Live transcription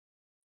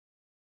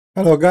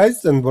Hello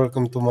guys and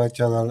welcome to my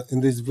channel. In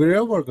this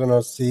video we're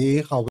gonna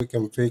see how we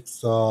can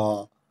fix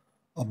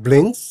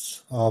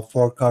blinks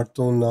for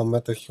cartoon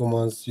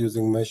metahumans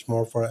using Mesh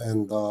Morpher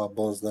and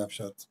bone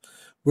snapshots.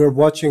 We're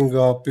watching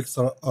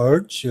Pixel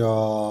Urge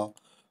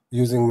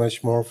using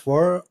Mesh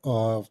Morpher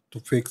to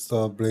fix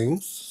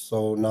blinks.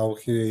 So now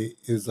he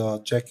is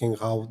checking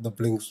how the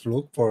blinks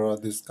look for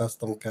this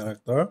custom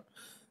character,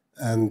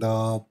 and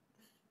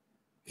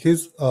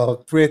he's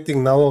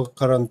creating now a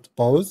current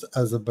pose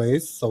as a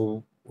base.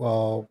 So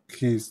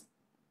he's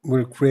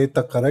will create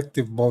a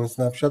corrective bone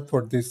snapshot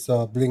for this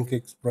blink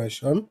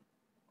expression.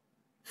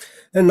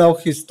 And now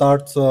he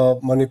starts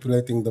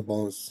manipulating the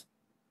bones.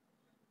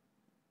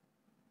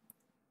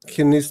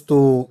 He needs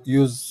to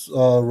use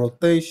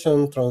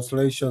rotation,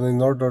 translation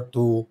in order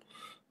to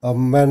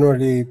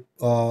manually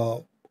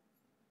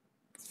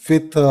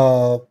fit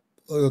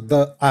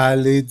the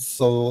eyelids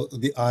so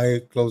the eye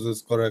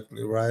closes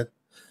correctly, right?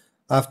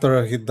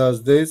 After he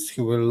does this,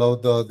 he will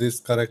load this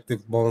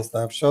corrective bone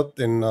snapshot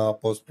in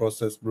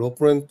post-process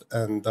blueprint,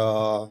 and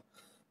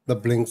the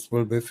blinks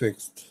will be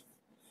fixed.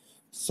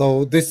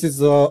 So this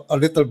is a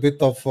little bit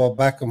of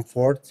back and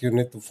forth. You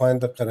need to find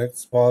the correct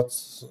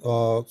spots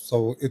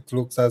so it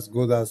looks as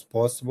good as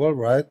possible,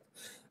 right?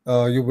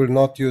 You will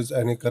not use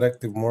any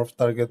corrective morph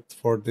target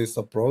for this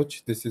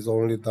approach. This is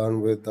only done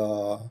with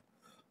bone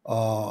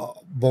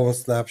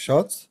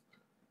snapshots.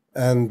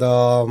 And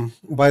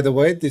by the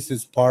way, this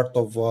is part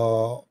of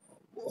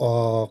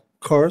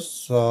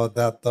course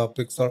that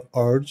Pixar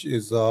Urge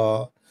is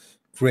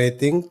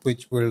creating,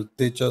 which will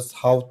teach us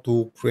how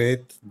to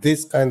create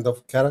this kind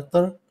of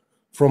character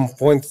from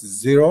point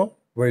zero,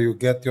 where you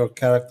get your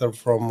character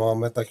from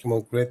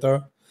MetaHuman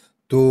Creator,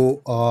 to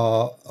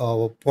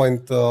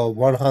point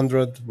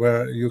 100,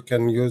 where you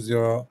can use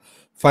your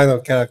final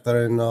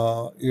character in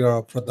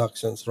your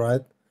productions, right?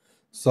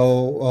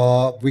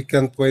 So we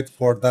can't wait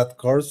for that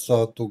course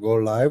to go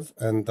live,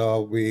 and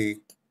we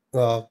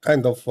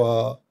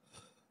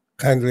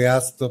kindly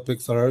asked the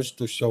Pixarage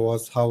to show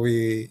us how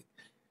he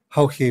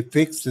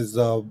fixes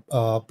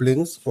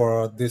blinks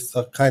for this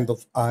kind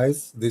of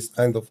eyes. These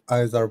kind of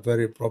eyes are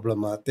very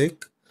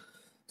problematic.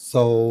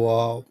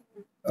 So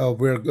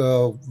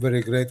we're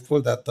very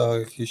grateful that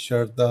he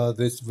shared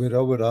this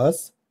video with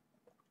us.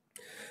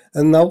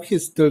 And now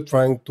he's still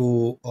trying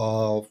to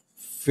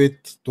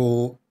fit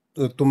to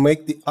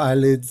make the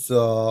eyelids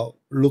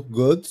look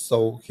good.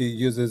 So he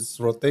uses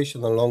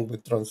rotation along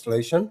with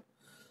translation.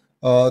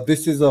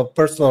 This is a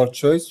personal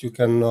choice. You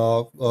can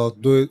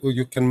do it.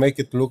 You can make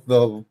it look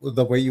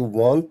the way you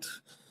want,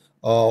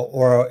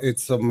 or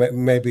it's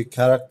maybe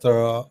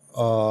character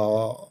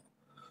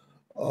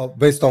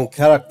based on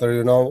character.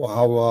 You know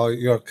how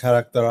your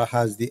character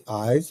has the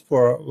eyes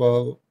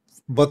for.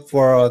 But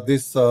for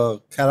this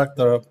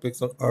character,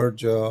 Pixel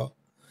Urge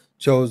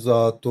chose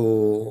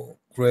to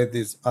create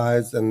these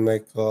eyes and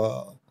make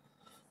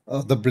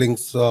the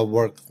blinks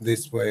work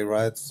this way,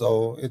 right?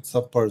 So it's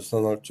a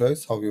personal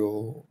choice how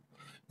you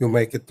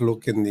make it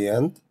look in the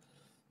end.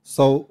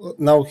 So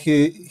now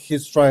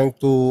he's trying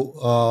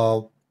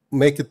to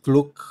make it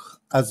look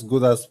as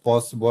good as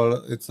possible.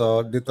 It's a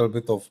little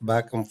bit of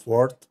back and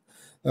forth.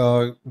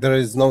 There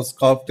is no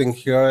sculpting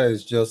here.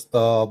 It's just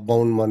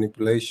bone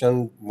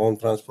manipulation, bone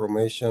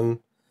transformation,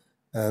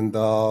 and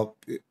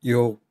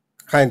you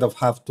kind of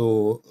have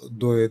to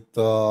do it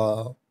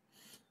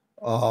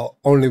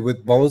only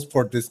with bones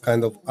for this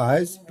kind of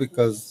eyes,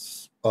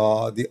 because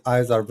the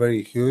eyes are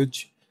very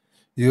huge.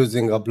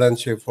 Using a blend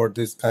shape for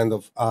this kind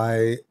of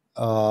eye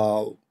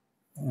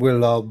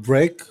will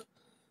break,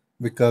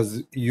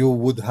 because you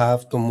would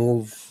have to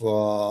move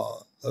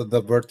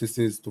the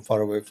vertices too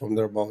far away from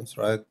their bones,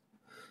 right?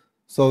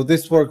 So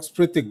this works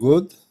pretty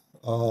good.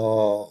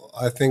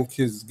 I think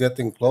he's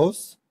getting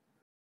close.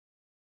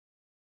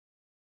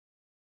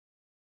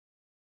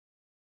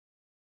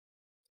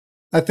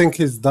 I think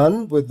he's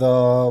done with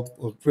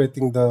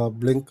creating the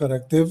blink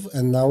corrective,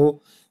 and now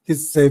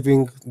he's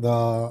saving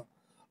the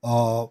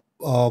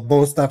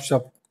bone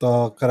snapshot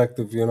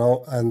corrective,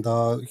 and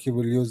he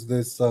will use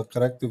this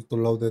corrective to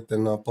load it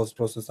in a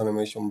post-process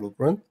animation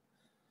blueprint.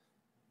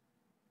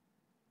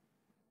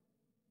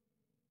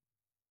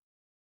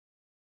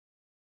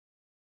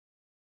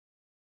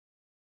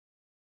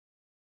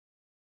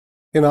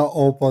 He now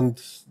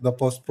opened the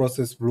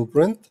post-process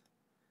blueprint,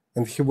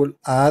 and he will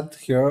add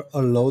here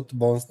a load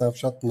bone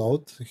snapshot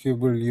node. He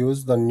will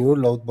use the new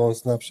load bone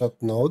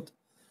snapshot node,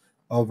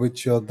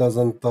 which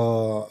doesn't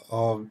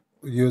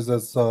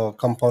uses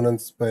component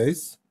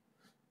space.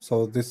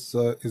 So this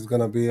is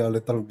going to be a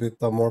little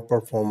bit more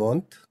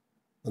performant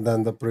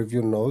than the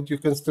preview node. You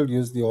can still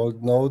use the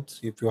old node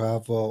if you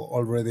have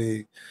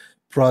already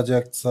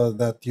projects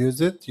that use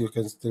it. You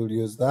can still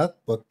use that,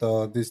 but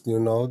this new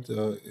node,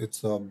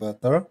 it's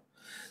better.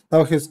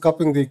 Now he's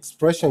copying the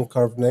expression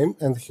curve name,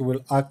 and he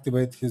will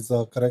activate his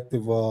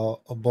corrective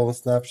bone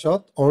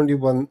snapshot only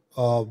when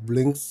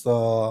blinks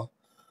are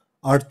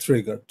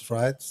triggered,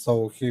 right?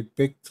 So he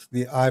picked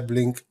the eye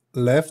blink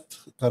left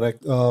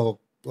correct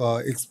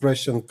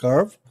expression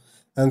curve,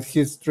 and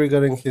he's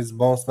triggering his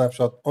bone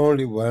snapshot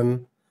only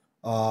when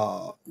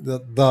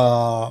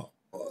the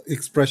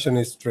expression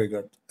is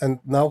triggered. And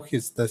now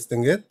he's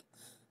testing it,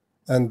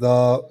 and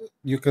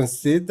you can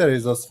see there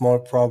is a small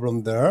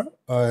problem there,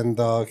 and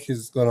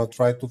he's gonna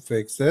try to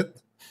fix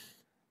it.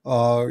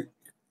 Uh,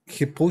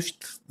 he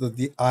pushed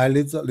the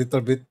eyelids a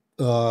little bit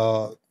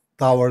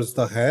towards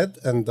the head,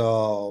 and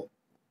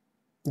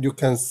you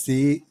can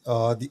see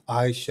the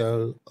eye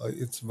shell.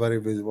 It's very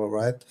visible,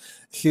 right?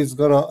 He's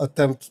gonna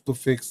attempt to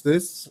fix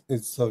this.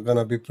 It's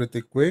gonna be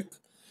pretty quick.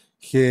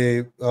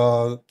 He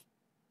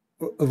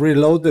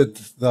reloaded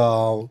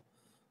the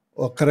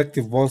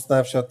corrective bone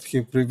snapshot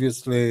he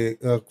previously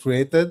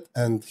created,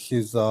 and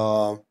he's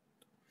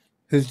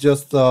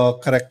just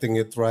correcting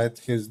it, right?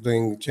 He's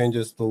doing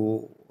changes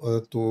to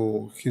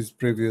his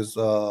previous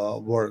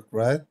work,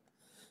 right?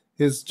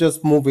 He's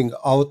just moving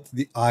out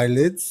the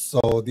eyelids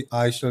so the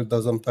eye shell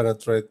doesn't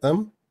penetrate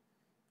them.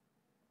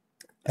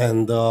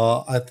 And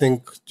I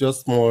think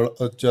just more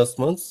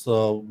adjustments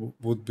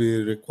would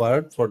be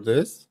required for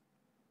this.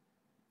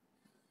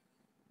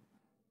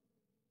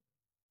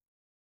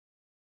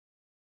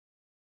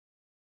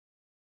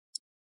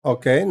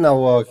 Okay,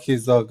 now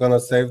he's gonna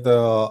save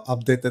the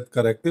updated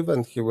corrective,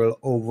 and he will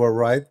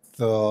overwrite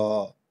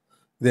the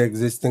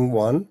existing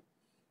one.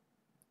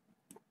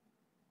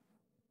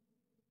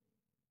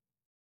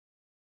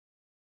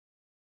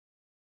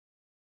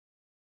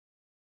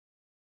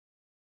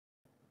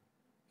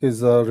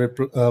 He's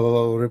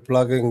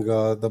replugging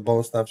the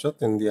bone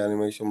snapshot in the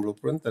animation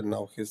blueprint, and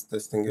now he's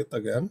testing it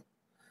again.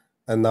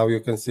 And now you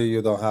can see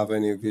you don't have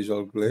any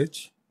visual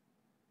glitch.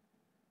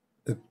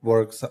 It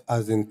works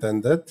as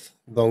intended.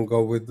 Don't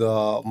go with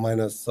the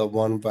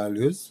 -1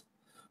 values,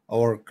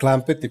 or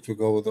clamp it if you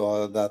go with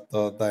that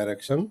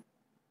direction.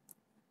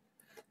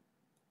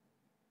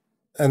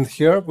 And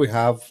here we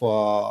have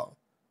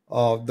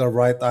the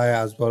right eye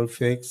as well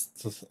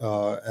fixed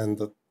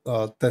and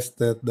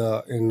tested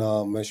in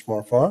Mesh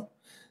Morpher.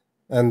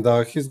 And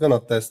he's gonna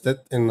test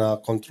it in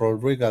control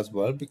rig as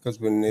well,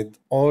 because we need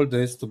all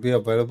this to be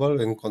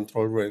available in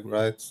control rig,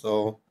 right?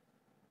 So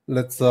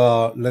let's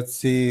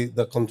see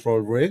the control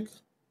rig.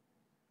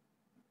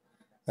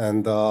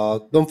 And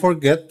don't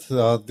forget,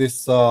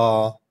 this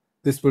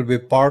will be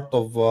part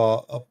of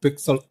a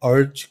Pixel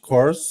Urge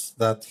course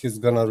that he's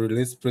gonna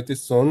release pretty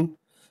soon,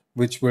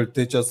 which will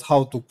teach us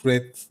how to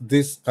create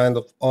this kind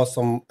of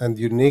awesome and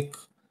unique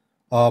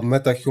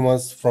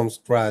meta-humans from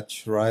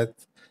scratch, right?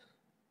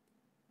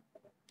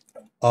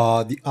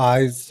 The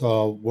eyes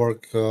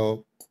work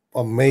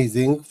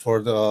amazing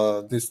for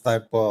this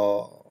type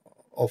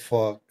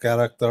of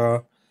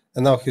character,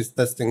 and now he's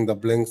testing the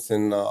blinks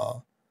in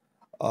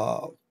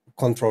uh,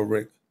 control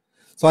rig.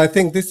 So I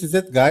think this is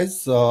it,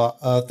 guys.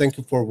 Thank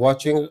you for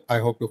watching. I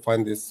hope you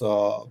find this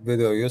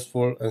video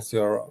useful, and see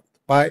you around.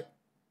 Bye.